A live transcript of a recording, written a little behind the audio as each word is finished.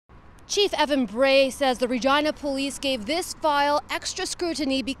Chief Evan Bray says the Regina Police gave this file extra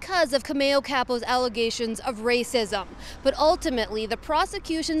scrutiny because of Cameo Capo's allegations of racism. But ultimately, the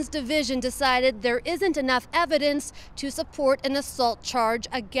prosecution's division decided there isn't enough evidence to support an assault charge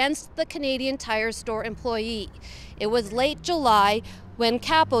against the Canadian Tire store employee. It was late July when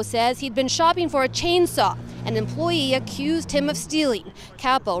Capo says he'd been shopping for a chainsaw. An employee accused him of stealing.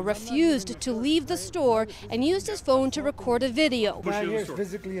 Capo refused to leave the store and used his phone to record a video. Man here is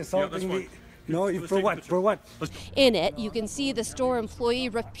physically assaulting me. No, for what? For what? In it, you can see the store employee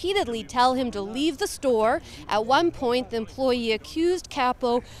repeatedly tell him to leave the store. At one point, the employee accused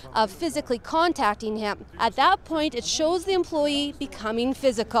Capo of physically contacting him. At that point, it shows the employee becoming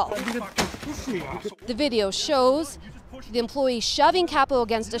physical. The video shows the employee shoving Capo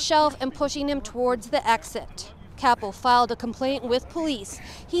against a shelf and pushing him towards the exit. Capo filed a complaint with police.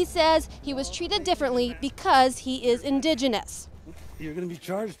 He says he was treated differently because he is Indigenous. You're going to be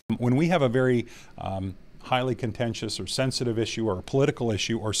charged. When we have a very highly contentious or sensitive issue or a political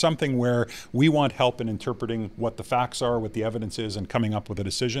issue or something where we want help in interpreting what the facts are, what the evidence is, and coming up with a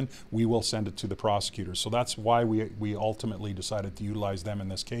decision, we will send it to the prosecutors. So that's why we ultimately decided to utilize them in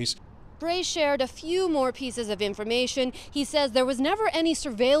this case. Bray shared a few more pieces of information. He says there was never any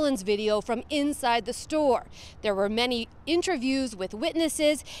surveillance video from inside the store. There were many interviews with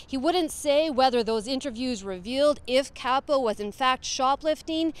witnesses. He wouldn't say whether those interviews revealed if Capo was in fact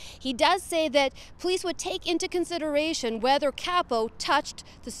shoplifting. He does say that police would take into consideration whether Capo touched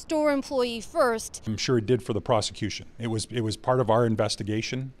the store employee first. I'm sure it did for the prosecution. It was part of our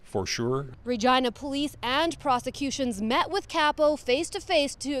investigation, for sure. Regina Police and prosecutions met with Capo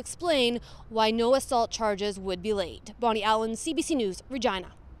face-to-face to explain why no assault charges would be laid. Bonnie Allen, CBC News, Regina.